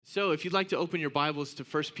So if you'd like to open your Bibles to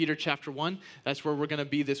 1 Peter chapter 1, that's where we're going to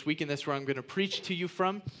be this week, and that's where I'm going to preach to you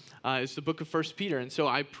from. It's the book of 1 Peter. And so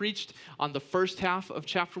I preached on the first half of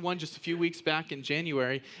chapter 1 just a few weeks back in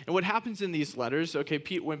January. And what happens in these letters,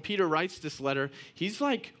 when Peter writes this letter, he's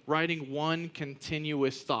like writing one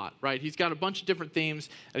continuous thought, right? He's got a bunch of different themes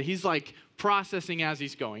that he's like processing as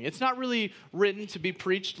he's going. It's not really written to be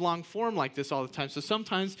preached long form like this all the time. So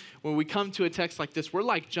sometimes when we come to a text like this, we're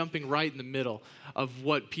like jumping right in the middle of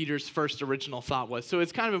what Peter's first original thought was. So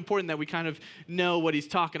it's kind of important that we kind of know what he's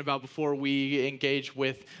talking about before we engage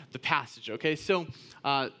with the passage, okay? So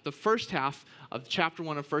the first half of chapter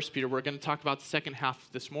 1 of 1 Peter, we're going to talk about the second half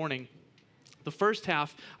this morning. The first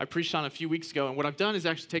half I preached on a few weeks ago, and what I've done is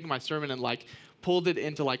actually taken my sermon and like pulled it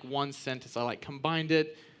into like one sentence. I like combined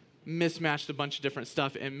it, mismatched a bunch of different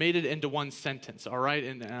stuff, and made it into one sentence, all right?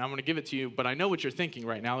 And I'm going to give it to you, but I know what you're thinking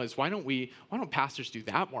right now is why don't pastors do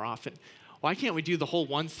that more often? Why can't we do the whole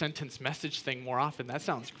one-sentence message thing more often? That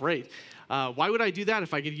sounds great. Why would I do that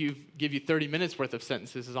if I give you 30 minutes worth of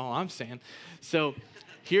sentences is all I'm saying. So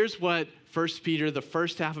here's what 1 Peter, the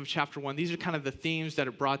first half of chapter 1, these are kind of the themes that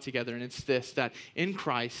it brought together, and it's this, that in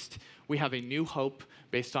Christ we have a new hope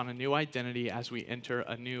based on a new identity as we enter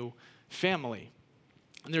a new family.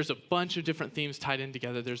 And there's a bunch of different themes tied in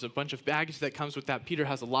together. There's a bunch of baggage that comes with that. Peter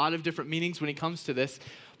has a lot of different meanings when he comes to this.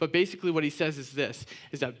 But basically what he says is this,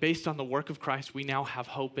 is that based on the work of Christ, we now have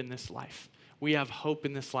hope in this life. We have hope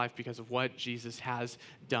in this life because of what Jesus has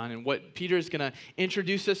done. And what Peter is going to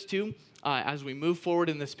introduce us to as we move forward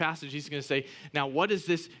in this passage, he's going to say, now what is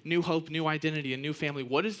this new hope, new identity, a new family?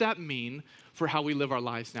 What does that mean for how we live our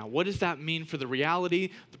lives now? What does that mean for the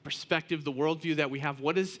reality, the perspective, the worldview that we have?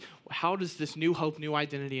 How does this new hope, new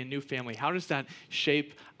identity, and new family, how does that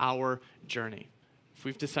shape our journey? If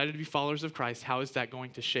we've decided to be followers of Christ, how is that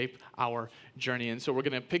going to shape our journey? And so we're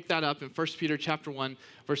going to pick that up in 1 Peter chapter 1,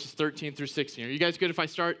 verses 13 through 16. Are you guys good if I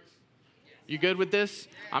start? You good with this?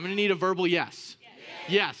 I'm going to need a verbal yes.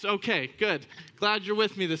 Yes, okay, good. Glad you're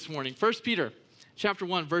with me this morning. 1 Peter chapter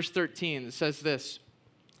 1, verse 13 says this,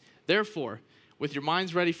 therefore, with your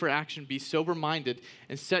minds ready for action, be sober-minded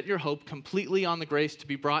and set your hope completely on the grace to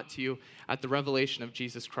be brought to you at the revelation of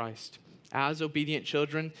Jesus Christ. As obedient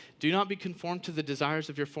children, do not be conformed to the desires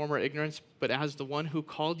of your former ignorance, but as the one who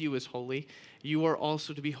called you is holy, you are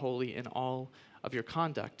also to be holy in all of your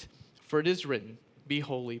conduct. For it is written, be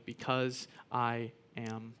holy because I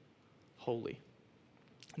am holy.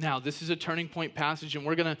 Now, this is a turning point passage, and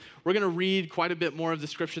we're gonna read quite a bit more of the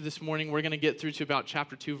scripture this morning. We're going to get through to about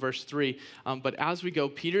chapter 2, verse 3. But as we go,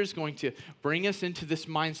 Peter's going to bring us into this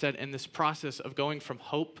mindset and this process of going from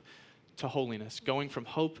hope to holiness, going from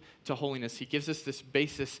hope to holiness. He gives us this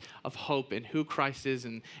basis of hope in who Christ is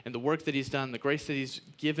and the work that he's done, the grace that he's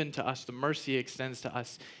given to us, the mercy he extends to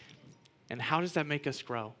us. And how does that make us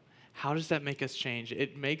grow? How does that make us change?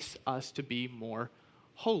 It makes us to be more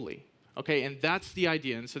holy. Okay, and that's the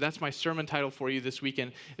idea. And so that's my sermon title for you this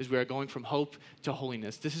weekend, is we are going from hope to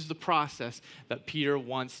holiness. This is the process that Peter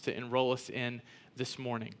wants to enroll us in this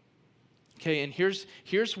morning. Okay, and here's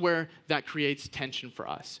where that creates tension for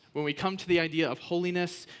us. When we come to the idea of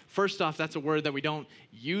holiness, first off, that's a word that we don't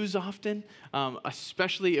use often,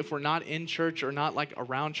 especially if we're not in church or not like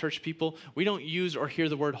around church people. We don't use or hear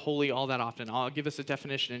the word holy all that often. I'll give us a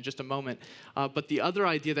definition in just a moment. But the other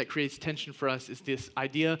idea that creates tension for us is this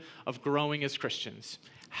idea of growing as Christians.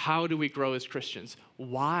 How do we grow as Christians?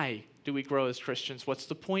 Why do we grow as Christians? What's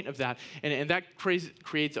the point of that? And that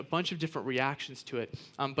creates a bunch of different reactions to it.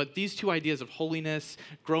 But these two ideas of holiness,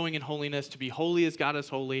 growing in holiness, to be holy as God is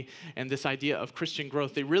holy, and this idea of Christian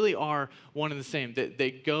growth, they really are one and the same.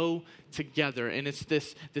 They go together. And it's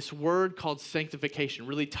this word called sanctification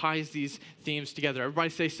really ties these themes together. Everybody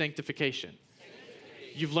say sanctification.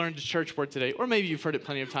 You've learned a church word today, or maybe you've heard it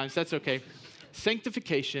plenty of times. That's okay.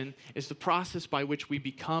 Sanctification is the process by which we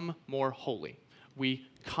become more holy. We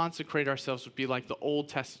consecrate ourselves would be like the Old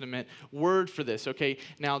Testament word for this, okay?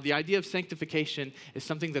 Now, the idea of sanctification is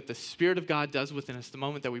something that the Spirit of God does within us. The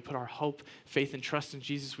moment that we put our hope, faith, and trust in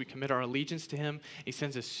Jesus, we commit our allegiance to him. He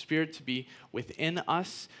sends his Spirit to be within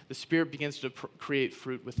us. The Spirit begins to create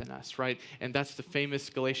fruit within us, right? And that's the famous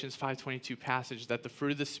Galatians 5:22 passage, that the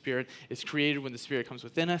fruit of the Spirit is created when the Spirit comes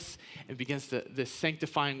within us and begins this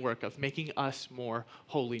sanctifying work of making us more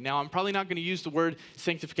holy. Now, I'm probably not going to use the word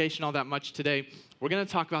sanctification all that much today. We're going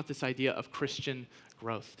to talk about this idea of Christian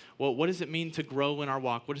growth. Well, what does it mean to grow in our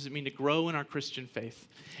walk? What does it mean to grow in our Christian faith?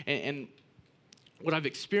 And what I've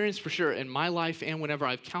experienced for sure in my life and whenever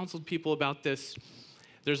I've counseled people about this,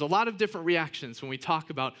 there's a lot of different reactions when we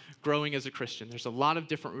talk about growing as a Christian. There's a lot of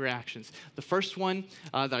different reactions. The first one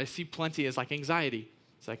that I see plenty is like anxiety.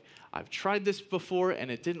 It's like, I've tried this before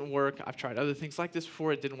and it didn't work. I've tried other things like this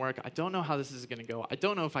before, it didn't work. I don't know how this is going to go. I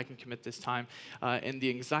don't know if I can commit this time. And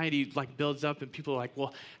the anxiety like builds up and people are like,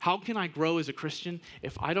 well, how can I grow as a Christian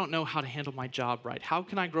if I don't know how to handle my job right? How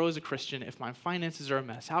can I grow as a Christian if my finances are a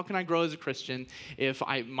mess? How can I grow as a Christian if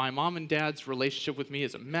my mom and dad's relationship with me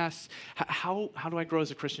is a mess? How do I grow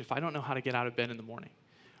as a Christian if I don't know how to get out of bed in the morning?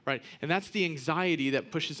 Right? And that's the anxiety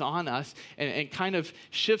that pushes on us and kind of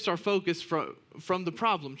shifts our focus from the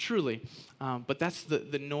problem, truly. But that's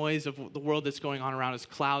the noise of the world that's going on around us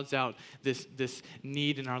clouds out this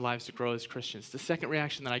need in our lives to grow as Christians. The second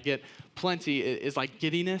reaction that I get plenty is like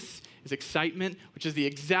giddiness, is excitement, which is the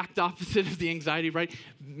exact opposite of the anxiety, right?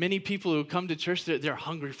 Many people who come to church, they're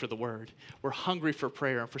hungry for the word. We're hungry for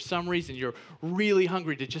prayer. And for some reason, you're really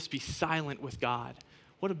hungry to just be silent with God.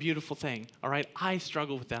 What a beautiful thing, all right? I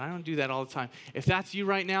struggle with that. I don't do that all the time. If that's you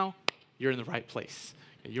right now, you're in the right place.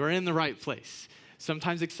 You're in the right place.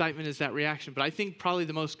 Sometimes excitement is that reaction, but I think probably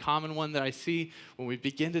the most common one that I see when we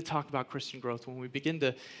begin to talk about Christian growth, when we begin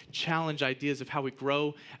to challenge ideas of how we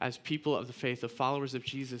grow as people of the faith, of followers of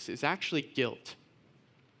Jesus, is actually guilt.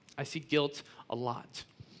 I see guilt a lot.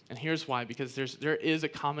 And here's why, because there is a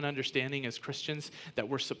common understanding as Christians that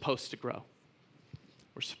we're supposed to grow.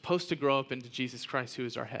 We're supposed to grow up into Jesus Christ, who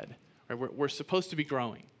is our head. Right? We're supposed to be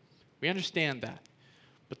growing. We understand that.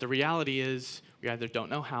 But the reality is we either don't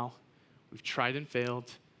know how, we've tried and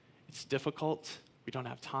failed, it's difficult, we don't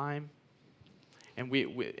have time, and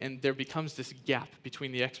and there becomes this gap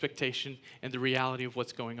between the expectation and the reality of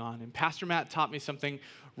what's going on. And Pastor Matt taught me something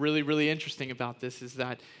really, really interesting about this, is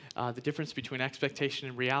that the difference between expectation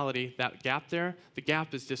and reality, that gap there, the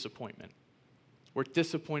gap is disappointment. We're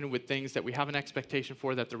disappointed with things that we have an expectation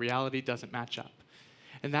for that the reality doesn't match up.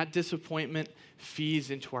 And that disappointment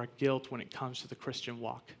feeds into our guilt when it comes to the Christian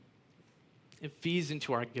walk. It feeds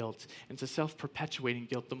into our guilt. And it's a self-perpetuating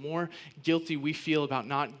guilt. The more guilty we feel about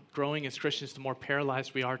not growing as Christians, the more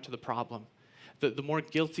paralyzed we are to the problem. The more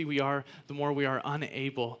guilty we are, the more we are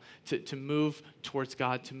unable to move towards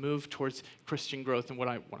God, to move towards Christian growth. And what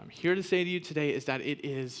I'm here to say to you today is that it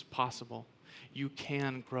is possible. You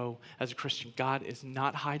can grow as a Christian. God is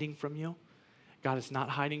not hiding from you. God is not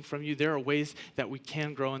hiding from you. There are ways that we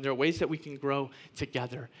can grow, and there are ways that we can grow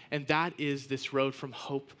together. And that is this road from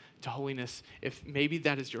hope to holiness. If maybe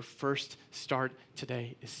that is your first start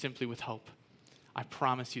today, is simply with hope. I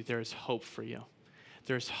promise you there is hope for you.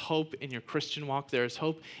 There's hope in your Christian walk. There is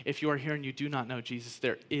hope if you are here and you do not know Jesus.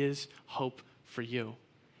 There is hope for you.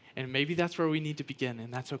 And maybe that's where we need to begin,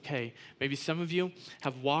 and that's okay. Maybe some of you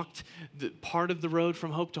have walked part of the road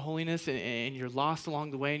from hope to holiness, and you're lost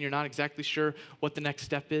along the way, and you're not exactly sure what the next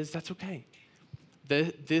step is. That's okay.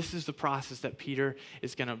 This is the process that Peter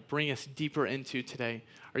is going to bring us deeper into today.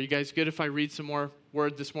 Are you guys good if I read some more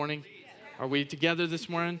word this morning? Are we together this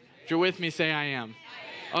morning? If you're with me, say I am.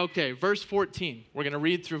 Okay, verse 14. We're going to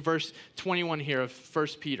read through verse 21 here of 1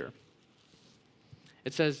 Peter.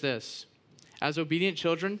 It says this: As obedient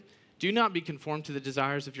children, do not be conformed to the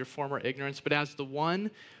desires of your former ignorance, but as the one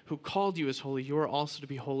who called you is holy, you are also to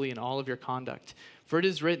be holy in all of your conduct. For it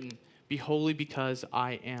is written, be holy because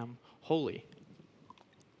I am holy.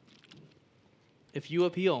 If you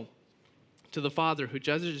appeal to the Father who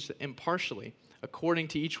judges impartially, according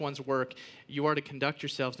to each one's work, you are to conduct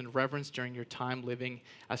yourselves in reverence during your time living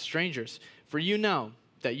as strangers. For you know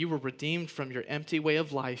that you were redeemed from your empty way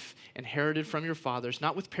of life, inherited from your fathers,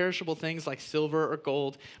 not with perishable things like silver or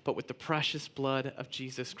gold, but with the precious blood of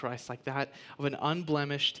Jesus Christ, like that of an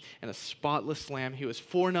unblemished and a spotless lamb. He was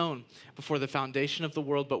foreknown before the foundation of the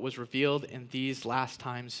world, but was revealed in these last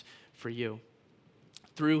times for you.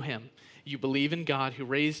 Through him, you believe in God, who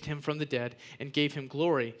raised him from the dead and gave him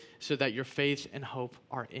glory, so that your faith and hope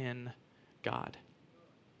are in God.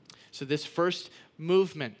 So this first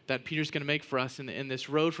movement that Peter's going to make for us in this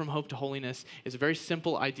road from hope to holiness is a very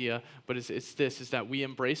simple idea, but it's that we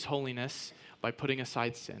embrace holiness by putting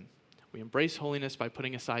aside sin. We embrace holiness by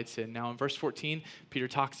putting aside sin. Now in verse 14, Peter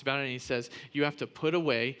talks about it and he says, you have to put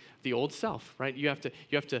away the old self, right? You have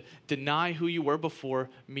to deny who you were before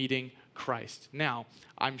meeting Christ. Now,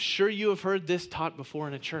 I'm sure you have heard this taught before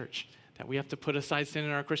in a church, that we have to put aside sin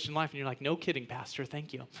in our Christian life. And you're like, no kidding, Pastor,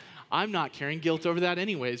 thank you. I'm not carrying guilt over that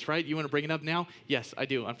anyways, right? You want to bring it up now? Yes, I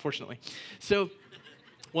do, unfortunately. So,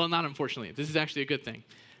 well, not unfortunately. This is actually a good thing.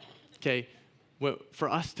 Okay, for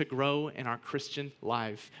us to grow in our Christian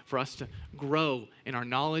life, for us to grow in our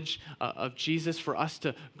knowledge of Jesus, for us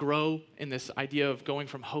to grow in this idea of going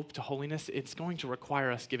from hope to holiness, it's going to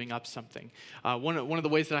require us giving up something. One of the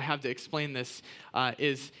ways that I have to explain this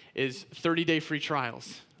is 30-day free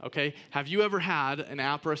trials, okay? Have you ever had an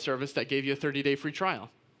app or a service that gave you a 30-day free trial?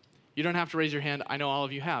 You don't have to raise your hand. I know all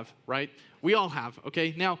of you have, right? We all have,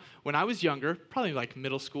 okay? Now, when I was younger, probably like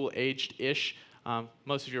middle school aged-ish,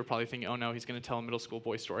 most of you are probably thinking, oh no, he's going to tell a middle school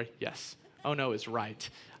boy story. Yes. Oh no is right.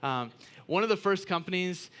 One of the first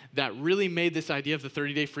companies that really made this idea of the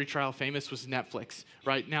 30-day free trial famous was Netflix,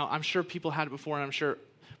 right? Now, I'm sure people had it before, and I'm sure,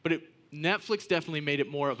 but Netflix definitely made it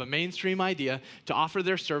more of a mainstream idea to offer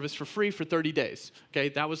their service for free for 30 days, okay?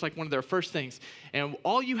 That was like one of their first things. And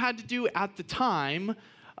all you had to do at the time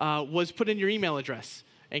was put in your email address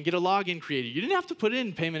and get a login created. You didn't have to put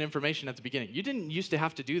in payment information at the beginning. You didn't used to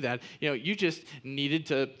have to do that. You just needed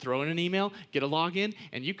to throw in an email, get a login,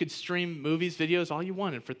 and you could stream movies, videos, all you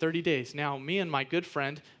wanted for 30 days. Now, me and my good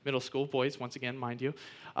friend, middle school boys, once again, mind you,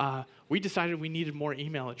 we decided we needed more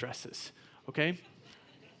email addresses, okay?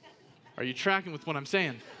 Are you tracking with what I'm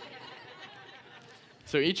saying?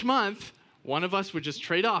 So each month, one of us would just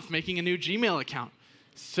trade off making a new Gmail account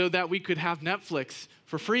so that we could have Netflix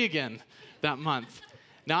for free again that month.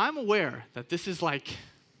 Now, I'm aware that this is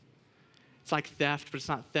it's like theft, but it's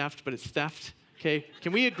not theft, but it's theft, okay?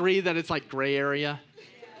 Can we agree that it's like gray area?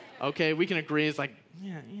 Okay, we can agree it's like,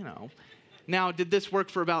 yeah, Now, did this work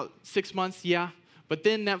for about 6 months? Yeah. But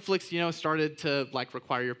then Netflix, started to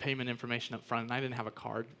require your payment information up front, and I didn't have a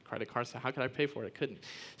credit card, so how could I pay for it? I couldn't.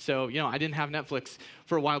 So, I didn't have Netflix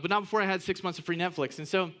for a while, but not before I had 6 months of free Netflix. And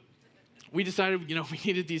so we decided, we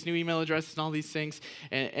needed these new email addresses and all these things,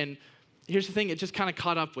 and here's the thing, it just kind of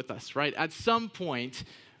caught up with us, right? At some point,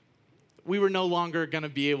 we were no longer going to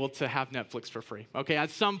be able to have Netflix for free, okay?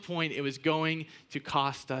 At some point, it was going to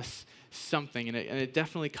cost us something, and it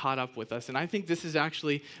definitely caught up with us. And I think this is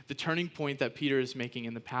actually the turning point that Peter is making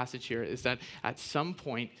in the passage here, is that at some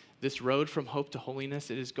point, this road from hope to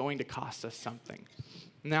holiness, it is going to cost us something.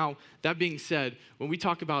 Now, that being said, when we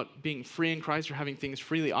talk about being free in Christ or having things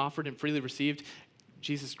freely offered and freely received,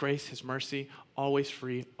 Jesus' grace, his mercy, always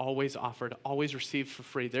free, always offered, always received for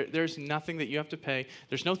free. There's nothing that you have to pay.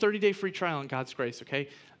 There's no 30-day free trial in God's grace, okay?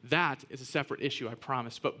 That is a separate issue, I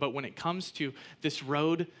promise. But when it comes to this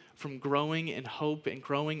road from growing in hope and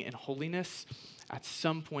growing in holiness, at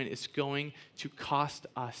some point it's going to cost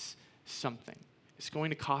us something. It's going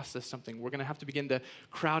to cost us something. We're going to have to begin to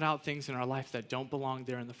crowd out things in our life that don't belong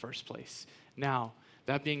there in the first place. Now,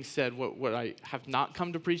 that being said, what I have not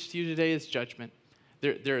come to preach to you today is judgment.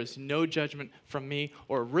 There is no judgment from me,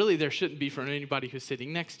 or really there shouldn't be from anybody who's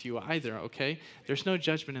sitting next to you either, okay? There's no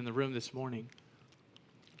judgment in the room this morning.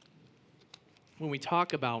 When we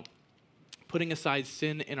talk about putting aside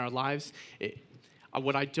sin in our lives,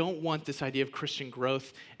 what I don't want this idea of Christian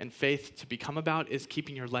growth and faith to become about is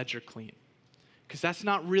keeping your ledger clean. Because that's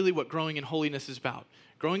not really what growing in holiness is about.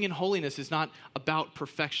 Growing in holiness is not about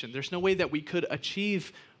perfection. There's no way that we could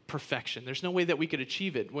achieve perfection. There's no way that we could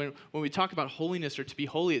achieve it. When we talk about holiness or to be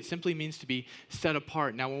holy, it simply means to be set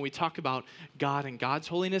apart. Now, when we talk about God and God's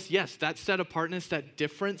holiness, yes, that set apartness, that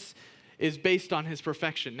difference is based on his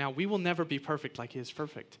perfection. Now, we will never be perfect like he is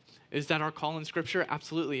perfect. Is that our call in Scripture?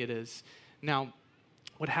 Absolutely it is. Now,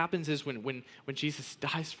 what happens is when Jesus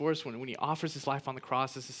dies for us, when he offers his life on the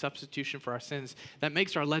cross as a substitution for our sins, that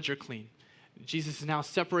makes our ledger clean. Jesus has now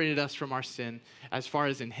separated us from our sin as far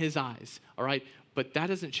as in his eyes, all right? But that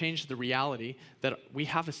doesn't change the reality that we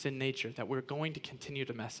have a sin nature, that we're going to continue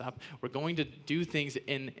to mess up. We're going to do things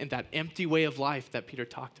in that empty way of life that Peter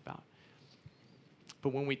talked about.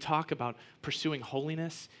 But when we talk about pursuing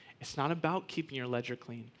holiness, it's not about keeping your ledger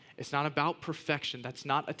clean. It's not about perfection. That's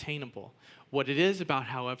not attainable. What it is about,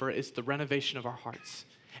 however, is the renovation of our hearts.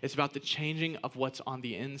 It's about the changing of what's on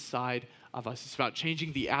the inside of us. It's about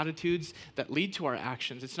changing the attitudes that lead to our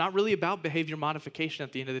actions. It's not really about behavior modification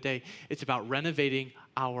at the end of the day. It's about renovating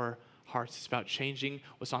our hearts. It's about changing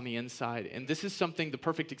what's on the inside. And this is something, the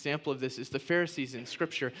perfect example of this is the Pharisees in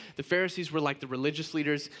Scripture. The Pharisees were like the religious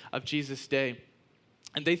leaders of Jesus' day.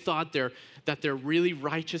 And they thought that their really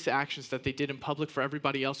righteous actions that they did in public for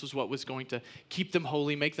everybody else was what was going to keep them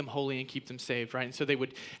holy, make them holy, and keep them saved, right? And so they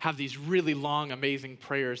would have these really long, amazing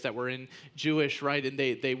prayers that were in Jewish, right? And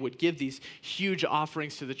they would give these huge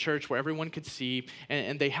offerings to the church where everyone could see.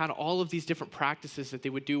 And they had all of these different practices that they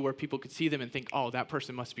would do where people could see them and think, oh, that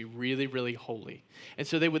person must be really, really holy. And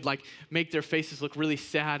so they would make their faces look really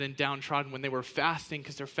sad and downtrodden when they were fasting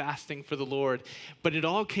because they're fasting for the Lord. But it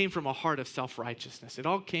all came from a heart of self-righteousness. It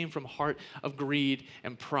all came from a heart of greed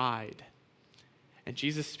and pride. And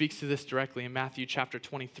Jesus speaks to this directly in Matthew chapter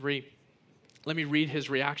 23. Let me read his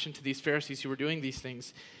reaction to these Pharisees who were doing these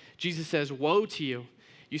things. Jesus says, "Woe to you,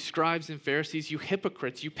 You scribes and Pharisees, you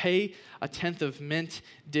hypocrites, you pay a tenth of mint,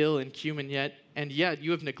 dill, and cumin, yet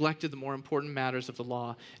you have neglected the more important matters of the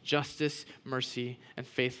law, justice, mercy, and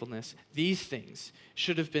faithfulness. These things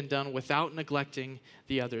should have been done without neglecting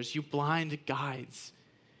the others. You blind guides,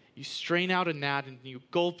 you strain out a gnat and you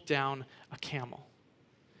gulp down a camel.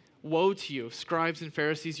 Woe to you, scribes and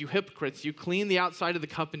Pharisees, you hypocrites. You clean the outside of the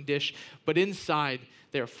cup and dish, but inside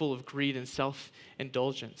they are full of greed and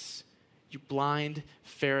self-indulgence. You blind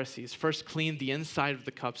Pharisees, first clean the inside of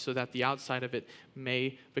the cup so that the outside of it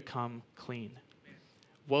may become clean.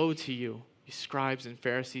 Woe to you, you scribes and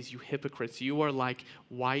Pharisees, you hypocrites. You are like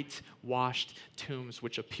whitewashed tombs,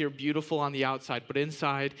 which appear beautiful on the outside, but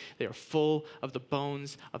inside they are full of the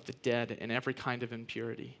bones of the dead and every kind of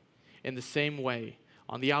impurity. In the same way,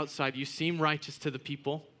 on the outside you seem righteous to the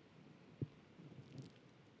people,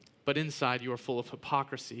 but inside you are full of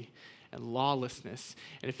hypocrisy and lawlessness.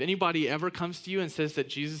 And if anybody ever comes to you and says that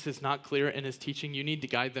Jesus is not clear in his teaching, you need to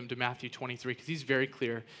guide them to Matthew 23, because he's very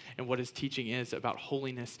clear in what his teaching is about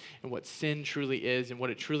holiness and what sin truly is and what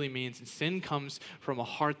it truly means. And sin comes from a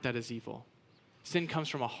heart that is evil. Sin comes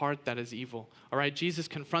from a heart that is evil. All right, Jesus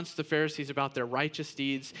confronts the Pharisees about their righteous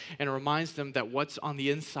deeds and reminds them that what's on the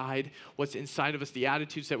inside, what's inside of us, the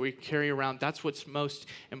attitudes that we carry around, that's what's most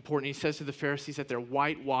important. He says to the Pharisees that they're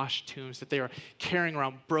whitewashed tombs, that they are carrying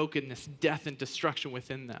around brokenness, death, and destruction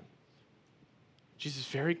within them. Jesus is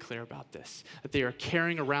very clear about this, that they are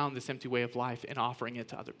carrying around this empty way of life and offering it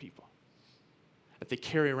to other people. That they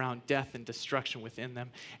carry around death and destruction within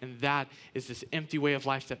them. And that is this empty way of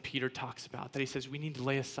life that Peter talks about. That he says we need to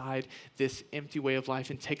lay aside this empty way of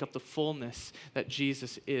life and take up the fullness that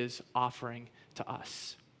Jesus is offering to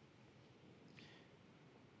us.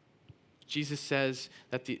 Jesus says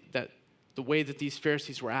that the way that these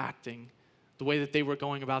Pharisees were acting, the way that they were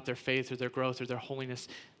going about their faith or their growth or their holiness,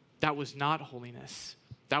 that was not holiness.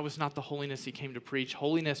 That was not the holiness he came to preach.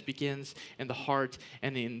 Holiness begins in the heart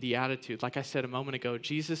and in the attitude. Like I said a moment ago,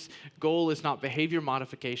 Jesus' goal is not behavior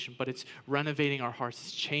modification, but it's renovating our hearts.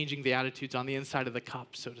 It's changing the attitudes on the inside of the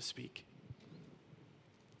cup, so to speak.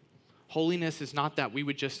 Holiness is not that we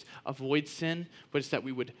would just avoid sin, but it's that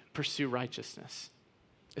we would pursue righteousness.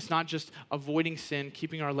 It's not just avoiding sin,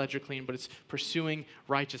 keeping our ledger clean, but it's pursuing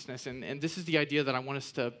righteousness. And this is the idea that I want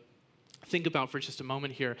us to think about for just a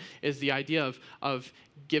moment here, is the idea of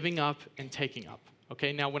giving up and taking up.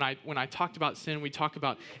 Okay, now when I talked about sin, we talk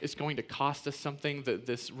about it's going to cost us something.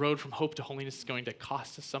 This road from hope to holiness is going to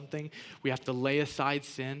cost us something. We have to lay aside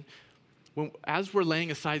sin. As we're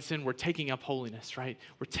laying aside sin, we're taking up holiness, right?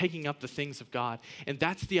 We're taking up the things of God. And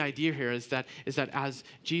that's the idea here, is that as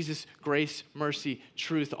Jesus, grace, mercy,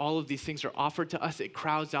 truth, all of these things are offered to us, it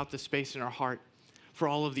crowds out the space in our heart for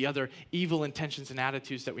all of the other evil intentions and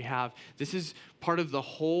attitudes that we have. This is part of the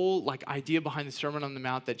whole idea behind the Sermon on the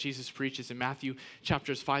Mount that Jesus preaches in Matthew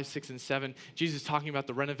chapters 5, 6, and 7. Jesus is talking about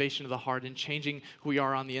the renovation of the heart and changing who we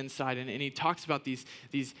are on the inside. And he talks about these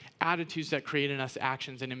attitudes that create in us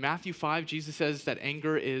actions. And in Matthew 5, Jesus says that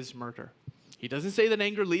anger is murder. He doesn't say that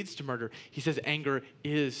anger leads to murder. He says anger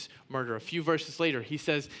is murder. A few verses later, he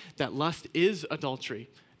says that lust is adultery.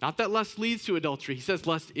 Not that lust leads to adultery. He says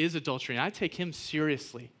lust is adultery, and I take him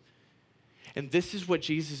seriously. And this is what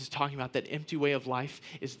Jesus is talking about. That empty way of life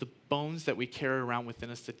is the bones that we carry around within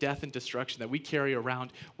us, the death and destruction that we carry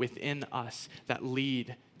around within us that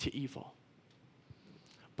lead to evil.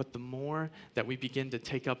 But the more that we begin to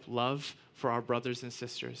take up love for our brothers and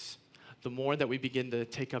sisters, the more that we begin to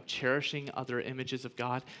take up cherishing other images of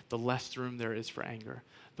God, the less room there is for anger.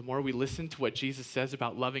 The more we listen to what Jesus says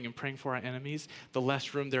about loving and praying for our enemies, the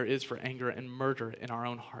less room there is for anger and murder in our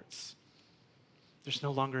own hearts. There's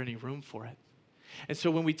no longer any room for it. And so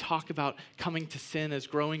when we talk about coming to sin as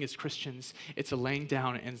growing as Christians, it's a laying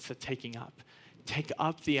down and it's a taking up. Take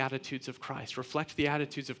up the attitudes of Christ. Reflect the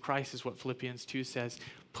attitudes of Christ is what Philippians 2 says.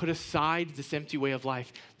 Put aside this empty way of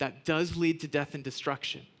life that does lead to death and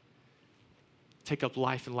destruction. Take up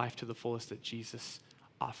life and life to the fullest that Jesus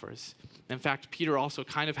offers. In fact, Peter also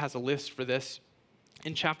kind of has a list for this.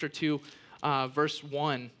 In chapter 2, verse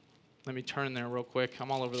 1, let me turn there real quick.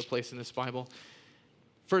 I'm all over the place in this Bible.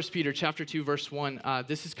 1 Peter chapter 2, verse 1,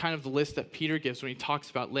 this is kind of the list that Peter gives when he talks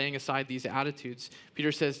about laying aside these attitudes.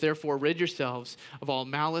 Peter says, therefore, rid yourselves of all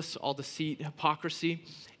malice, all deceit, hypocrisy,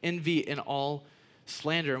 envy, and all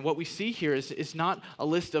slander. And what we see here is not a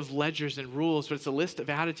list of ledgers and rules, but it's a list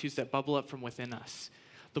of attitudes that bubble up from within us.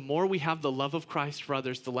 The more we have the love of Christ for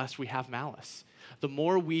others, the less we have malice. The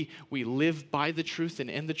more we live by the truth and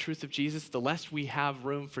in the truth of Jesus, the less we have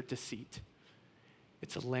room for deceit.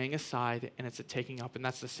 It's a laying aside and it's a taking up. And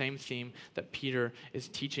that's the same theme that Peter is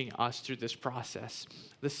teaching us through this process.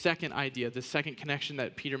 The second idea, the second connection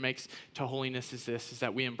that Peter makes to holiness is this, is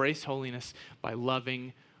that we embrace holiness by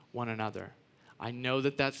loving one another. I know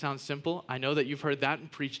that sounds simple. I know that you've heard that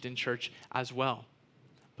and preached in church as well.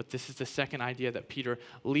 But this is the second idea that Peter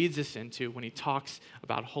leads us into when he talks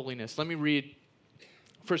about holiness. Let me read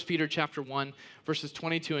 1 Peter chapter 1, verses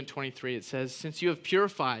 22 and 23. It says, "Since you have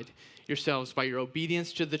purified yourselves by your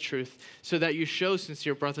obedience to the truth, so that you show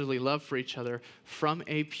sincere brotherly love for each other, from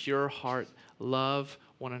a pure heart, love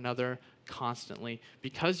one another constantly,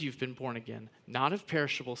 because you've been born again, not of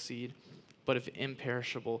perishable seed, but of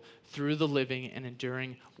imperishable, through the living and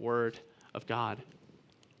enduring word of God."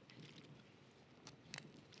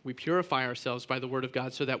 We purify ourselves by the word of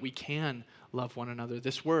God so that we can love one another.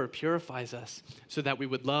 This word purifies us so that we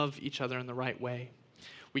would love each other in the right way.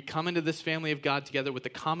 We come into this family of God together with the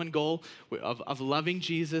common goal of loving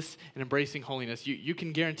Jesus and embracing holiness. You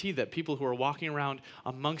can guarantee that people who are walking around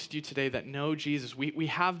amongst you today that know Jesus, we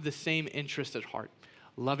have the same interest at heart,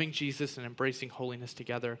 loving Jesus and embracing holiness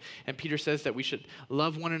together. And Peter says that we should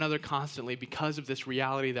love one another constantly because of this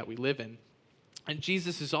reality that we live in. And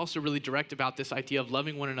Jesus is also really direct about this idea of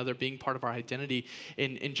loving one another being part of our identity.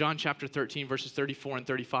 In John chapter 13, verses 34 and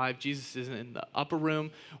 35, Jesus is in the upper room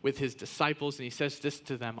with his disciples, and he says this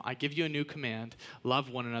to them, "I give you a new command, love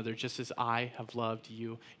one another just as I have loved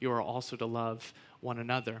you. You are also to love one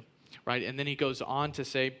another," right? And then he goes on to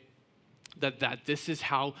say that this is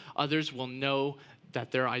how others will know that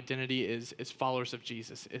their identity is followers of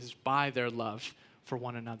Jesus, is by their love for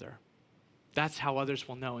one another. That's how others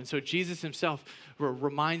will know. And so Jesus himself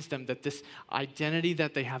reminds them that this identity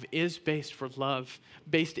that they have is based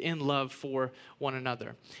in love for one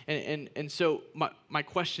another. And so my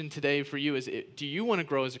question today for you is, do you want to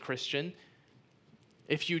grow as a Christian?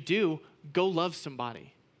 If you do, go love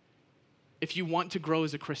somebody. If you want to grow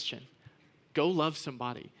as a Christian, go love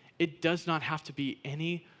somebody. It does not have to be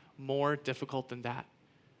any more difficult than that.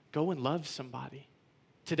 Go and love somebody.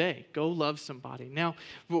 Today, go love somebody. Now,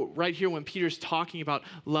 right here, when Peter's talking about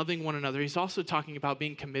loving one another, he's also talking about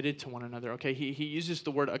being committed to one another, okay? He uses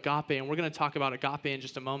the word agape, and we're going to talk about agape in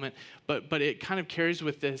just a moment, but it kind of carries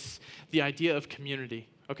with this the idea of community,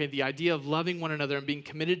 okay? The idea of loving one another and being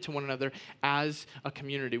committed to one another as a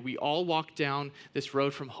community. We all walk down this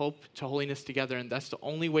road from hope to holiness together, and that's the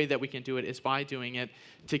only way that we can do it is by doing it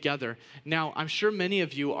together. Now, I'm sure many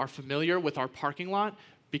of you are familiar with our parking lot,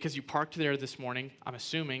 because you parked there this morning. I'm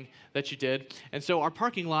assuming that you did. And so our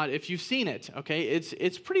parking lot, if you've seen it, okay,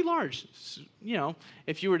 it's pretty large. You know,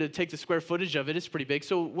 if you were to take the square footage of it, it's pretty big.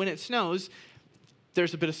 So when it snows,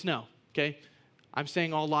 there's a bit of snow, okay? I'm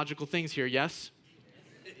saying all logical things here, yes?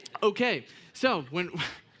 Okay, so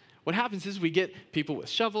what happens is we get people with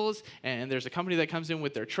shovels, and there's a company that comes in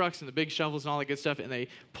with their trucks and the big shovels and all that good stuff, and they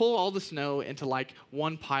pull all the snow into like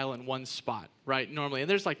one pile in one spot, right, normally. And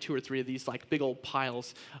there's like 2 or 3 of these like big old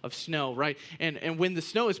piles of snow, right? And when the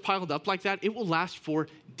snow is piled up like that, it will last for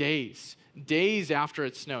days after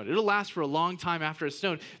it snowed. It'll last for a long time after it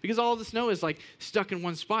snowed because all of the snow is like stuck in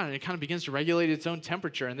one spot, and it kind of begins to regulate its own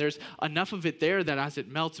temperature. And there's enough of it there that as it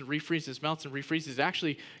melts and refreezes, it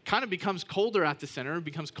actually kind of becomes colder at the center,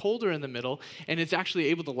 becomes colder in the middle, and it's actually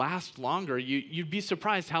able to last longer. You'd be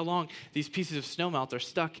surprised how long these pieces of snow melt are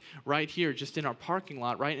stuck right here just in our parking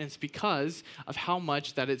lot, right? And it's because of how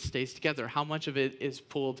much that it stays together, how much of it is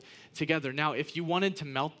pulled together. Now, if you wanted to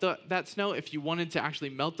melt that snow, if you wanted to actually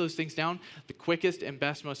melt those things down, the quickest and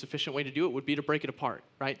best, most efficient way to do it would be to break it apart,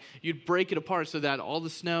 right? You'd break it apart so that all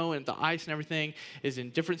the snow and the ice and everything is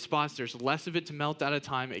in different spots. There's less of it to melt at a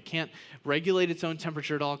time. It can't regulate its own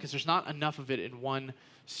temperature at all because there's not enough of it in one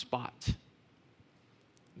spot.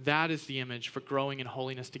 That is the image for growing in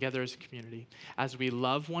holiness together as a community. As we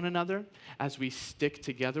love one another, as we stick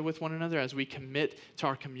together with one another, as we commit to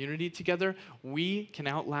our community together, we can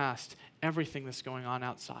outlast everything that's going on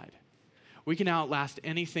outside. We can outlast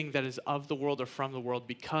anything that is of the world or from the world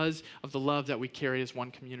because of the love that we carry as one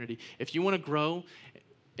community. If you want to grow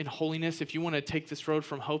in holiness, if you want to take this road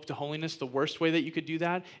from hope to holiness, the worst way that you could do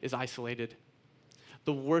that is isolated.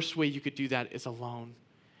 The worst way you could do that is alone.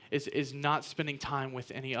 Is not spending time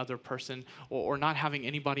with any other person or not having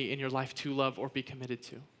anybody in your life to love or be committed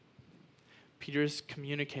to. Peter is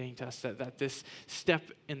communicating to us that this step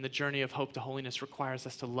in the journey of hope to holiness requires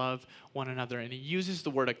us to love one another. And he uses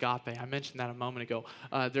the word agape. I mentioned that a moment ago.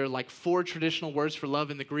 There are like 4 traditional words for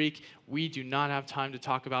love in the Greek. We do not have time to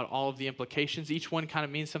talk about all of the implications. Each one kind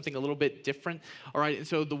of means something a little bit different. All right, and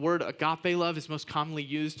so the word agape love is most commonly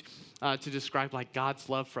used to describe like God's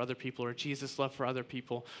love for other people or Jesus' love for other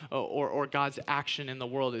people or God's action in the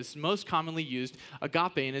world. It's most commonly used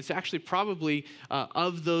agape, and it's actually probably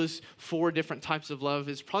of those 4 different types of love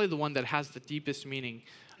is probably the one that has the deepest meaning.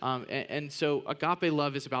 And so agape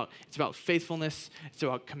love is it's about faithfulness, it's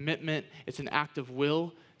about commitment, it's an act of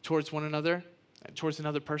will towards one another, towards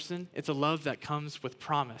another person. It's a love that comes with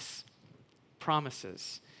promises.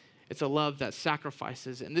 It's a love that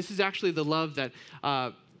sacrifices. And this is actually the love that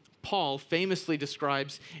Paul famously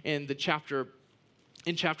describes in chapter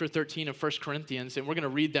 13 of 1 Corinthians, and we're going to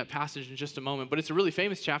read that passage in just a moment, but it's a really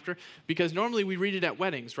famous chapter because normally we read it at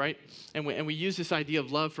weddings, right? And we use this idea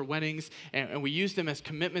of love for weddings, and we use them as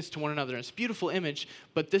commitments to one another. It's a beautiful image,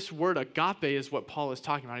 but this word agape is what Paul is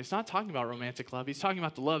talking about. He's not talking about romantic love. He's talking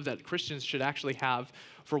about the love that Christians should actually have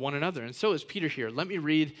for one another, and so is Peter here. Let me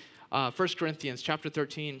read 1 Corinthians chapter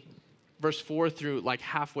 13, verse 4 through like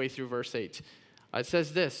halfway through verse 8. It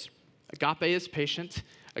says this: agape is patient,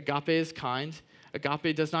 agape is kind,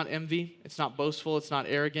 agape does not envy, it's not boastful, it's not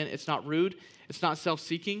arrogant, it's not rude, it's not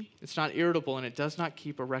self-seeking, it's not irritable, and it does not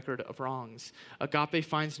keep a record of wrongs. Agape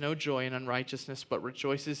finds no joy in unrighteousness, but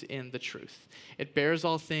rejoices in the truth. It bears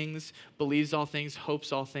all things, believes all things,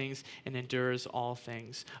 hopes all things, and endures all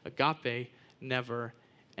things. Agape never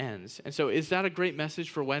ends. And so is that a great message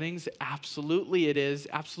for weddings? Absolutely it is.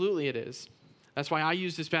 Absolutely it is. That's why I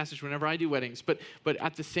use this passage whenever I do weddings. But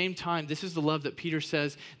at the same time, this is the love that Peter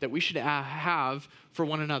says that we should have for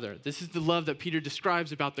one another. This is the love that Peter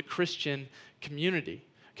describes about the Christian community.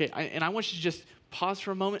 Okay, and I want you to just pause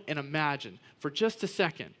for a moment and imagine for just a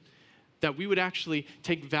second that we would actually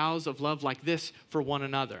take vows of love like this for one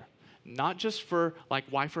another. Not just for like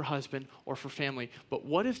wife or husband or for family, but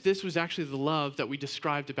what if this was actually the love that we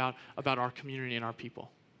described about our community and our people?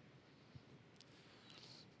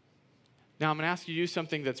 Now, I'm going to ask you to do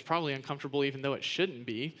something that's probably uncomfortable, even though it shouldn't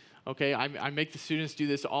be. Okay, I make the students do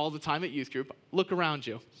this all the time at youth group. Look around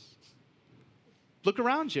you. Look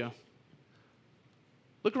around you.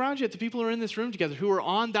 Look around you at the people who are in this room together, who are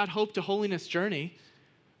on that hope to holiness journey,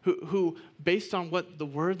 who based on what the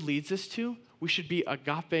word leads us to, we should be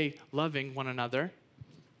agape loving one another.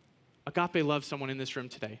 Agape love someone in this room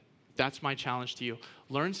today. That's my challenge to you.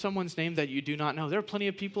 Learn someone's name that you do not know. There are plenty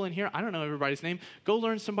of people in here. I don't know everybody's name. Go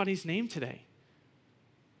learn somebody's name today.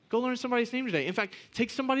 Go learn somebody's name today. In fact, take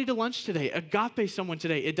somebody to lunch today. Agape someone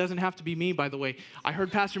today. It doesn't have to be me, by the way. I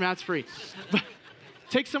heard Pastor Matt's free. But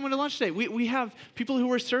take someone to lunch today. We have people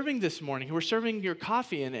who are serving this morning, who are serving your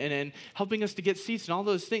coffee and helping us to get seats and all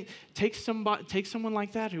those things. Take someone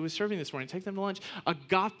like that who was serving this morning. Take them to lunch.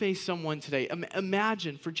 Agape someone today.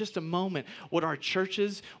 Imagine for just a moment what our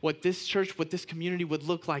churches, what this church, what this community would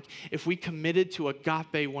look like if we committed to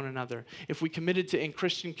agape one another. If we committed to, in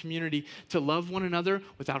Christian community, to love one another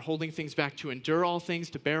without holding things back, to endure all things,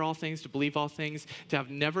 to bear all things, to believe all things, to have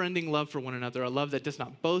never-ending love for one another, a love that does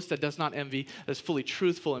not boast, that does not envy, that is fully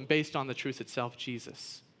truthful and based on the truth itself,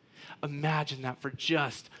 Jesus. Imagine that for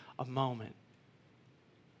just a moment.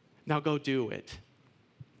 Now go do it.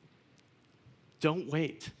 Don't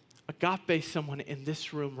wait. Agape someone in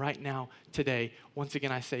this room right now, today. Once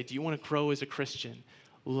again, I say, do you want to grow as a Christian?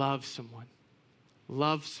 Love someone.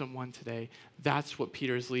 Love someone today. That's what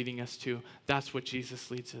Peter is leading us to. That's what Jesus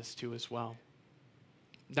leads us to as well.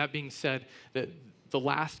 That being said, the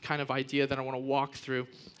last kind of idea that I want to walk through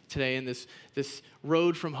today in this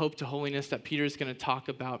road from hope to holiness that Peter is going to talk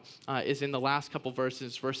about is in the last couple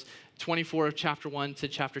verses, verse 24 of chapter 1 to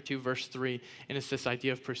chapter 2, verse 3, and it's this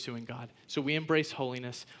idea of pursuing God. So we embrace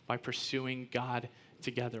holiness by pursuing God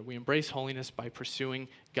together. We embrace holiness by pursuing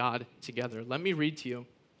God together. Let me read to you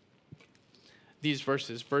these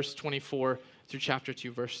verses, verse 24 through chapter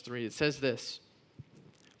 2, verse 3. It says this: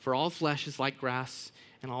 "For all flesh is like grass,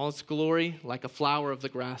 and all its glory like a flower of the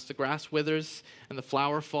grass. The grass withers and the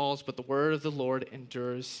flower falls, but the word of the Lord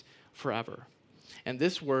endures forever." And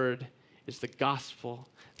this word is the gospel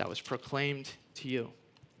that was proclaimed to you.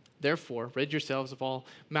 Therefore, rid yourselves of all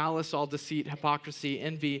malice, all deceit, hypocrisy,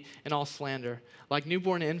 envy, and all slander. Like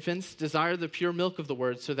newborn infants, desire the pure milk of the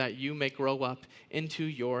word so that you may grow up into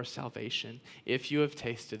your salvation, if you have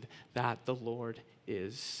tasted that the Lord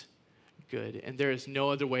is good. And there is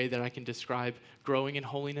no other way that I can describe growing in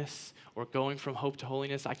holiness or going from hope to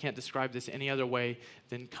holiness. I can't describe this any other way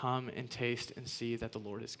than come and taste and see that the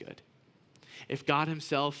Lord is good. If God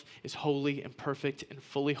himself is holy and perfect and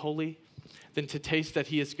fully holy, then to taste that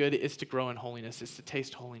he is good is to grow in holiness. It's to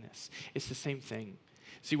taste holiness. It's the same thing.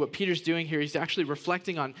 See, what Peter's doing here, he's actually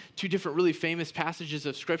reflecting on two different really famous passages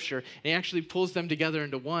of Scripture, and he actually pulls them together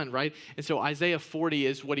into one, right? And so Isaiah 40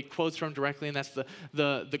 is what he quotes from directly, and that's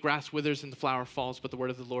the grass withers and the flower falls, but the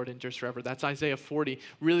word of the Lord endures forever. That's Isaiah 40,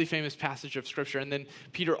 really famous passage of Scripture. And then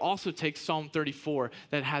Peter also takes Psalm 34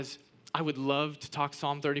 that has, I would love to talk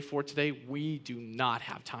Psalm 34 today. We do not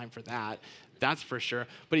have time for that. That's for sure.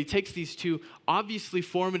 But he takes these two obviously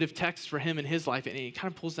formative texts for him in his life, and he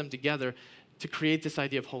kind of pulls them together to create this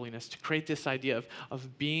idea of holiness, to create this idea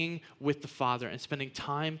of being with the Father and spending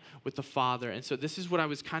time with the Father. And so this is what I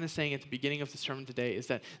was kind of saying at the beginning of the sermon today, is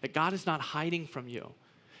that God is not hiding from you.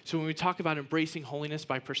 So when we talk about embracing holiness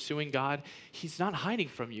by pursuing God, he's not hiding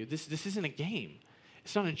from you. This isn't a game.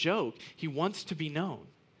 It's not a joke. He wants to be known.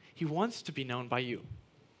 He wants to be known by you.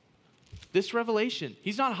 This revelation,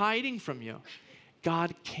 he's not hiding from you.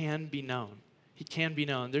 God can be known. He can be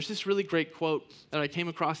known. There's this really great quote that I came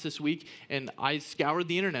across this week, and I scoured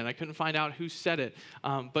the internet. I couldn't find out who said it,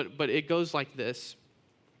 but it goes like this.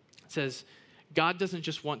 It says, God doesn't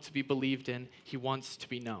just want to be believed in, he wants to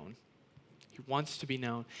be known. He wants to be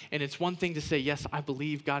known. And it's one thing to say, yes, I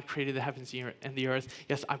believe God created the heavens and the earth.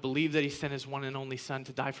 Yes, I believe that he sent his one and only son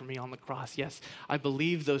to die for me on the cross. Yes, I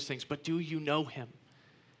believe those things, but do you know him?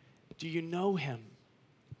 Do you know him?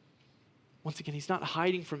 Once again, he's not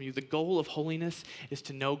hiding from you. The goal of holiness is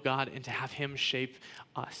to know God and to have him shape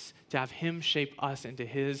us, to have him shape us into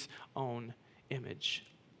his own image.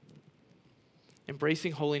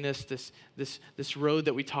 Embracing holiness, this road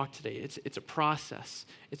that we talked today, it's a process.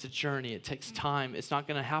 It's a journey. It takes time. It's not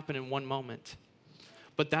going to happen in one moment.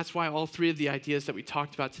 But that's why all three of the ideas that we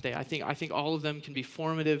talked about today, I think all of them can be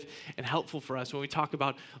formative and helpful for us when we talk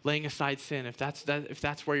about laying aside sin. If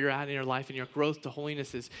that's where you're at in your life, and your growth to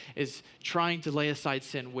holiness is trying to lay aside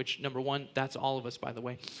sin, which, number one, that's all of us, by the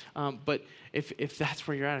way. But if that's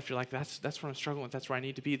where you're at, if you're like, that's what I'm struggling with, that's where I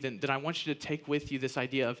need to be, then I want you to take with you this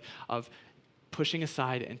idea of pushing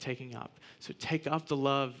aside and taking up. So take up the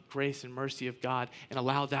love, grace, and mercy of God and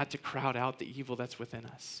allow that to crowd out the evil that's within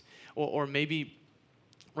us. Or maybe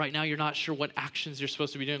right now you're not sure what actions you're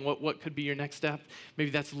supposed to be doing, what could be your next step.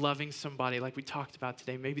 Maybe that's loving somebody like we talked about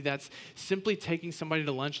today. Maybe that's simply taking somebody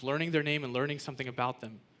to lunch, learning their name, and learning something about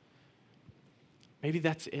them. Maybe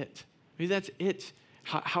that's it. Maybe that's it.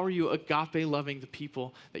 How are you agape loving the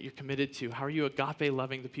people that you're committed to? How are you agape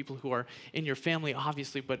loving the people who are in your family,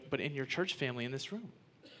 obviously, but in your church family in this room?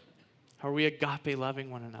 How are we agape loving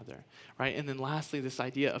one another, right? And then lastly, this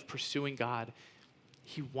idea of pursuing God.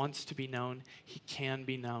 He wants to be known. He can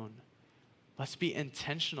be known. Let's be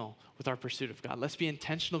intentional with our pursuit of God. Let's be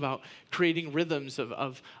intentional about creating rhythms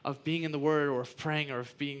of being in the Word, or of praying, or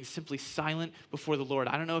of being simply silent before the Lord.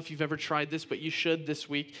 I don't know if you've ever tried this, but you should this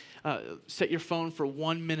week. Set your phone for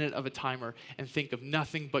 1 minute of a timer and think of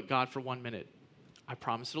nothing but God for 1 minute. I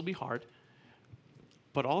promise it'll be hard.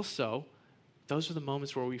 But also, those are the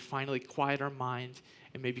moments where we finally quiet our mind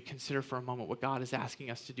and maybe consider for a moment what God is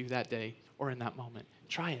asking us to do that day or in that moment.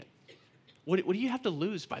 Try it. What do you have to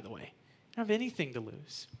lose, by the way? You don't have anything to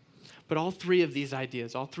lose. But all three of these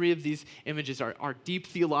ideas, all three of these images are deep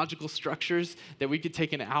theological structures that we could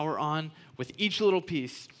take an hour on with each little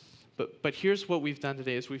piece. But here's what we've done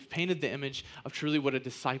today is we've painted the image of truly what a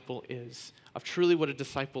disciple is, of truly what a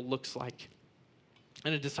disciple looks like.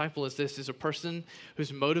 And a disciple is a person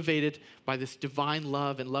who's motivated by this divine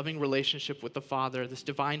love and loving relationship with the Father, this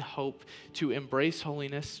divine hope to embrace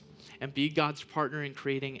holiness and be God's partner in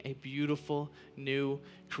creating a beautiful new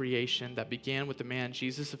creation that began with the man,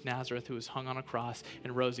 Jesus of Nazareth, who was hung on a cross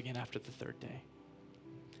and rose again after the third day.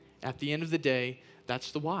 At the end of the day,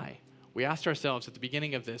 that's the why. We asked ourselves at the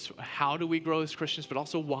beginning of this, how do we grow as Christians, but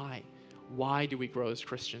also why? Why do we grow as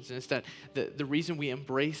Christians? And it's that the reason we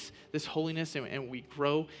embrace this holiness and we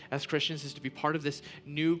grow as Christians is to be part of this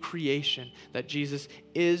new creation that Jesus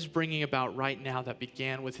is bringing about right now that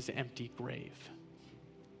began with his empty grave.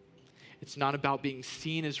 It's not about being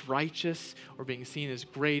seen as righteous or being seen as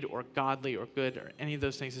great or godly or good or any of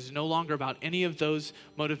those things. It's no longer about any of those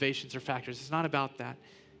motivations or factors. It's not about that.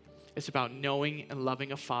 It's about knowing and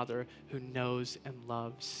loving a Father who knows and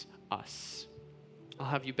loves us. I'll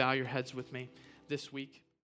have you bow your heads with me this week.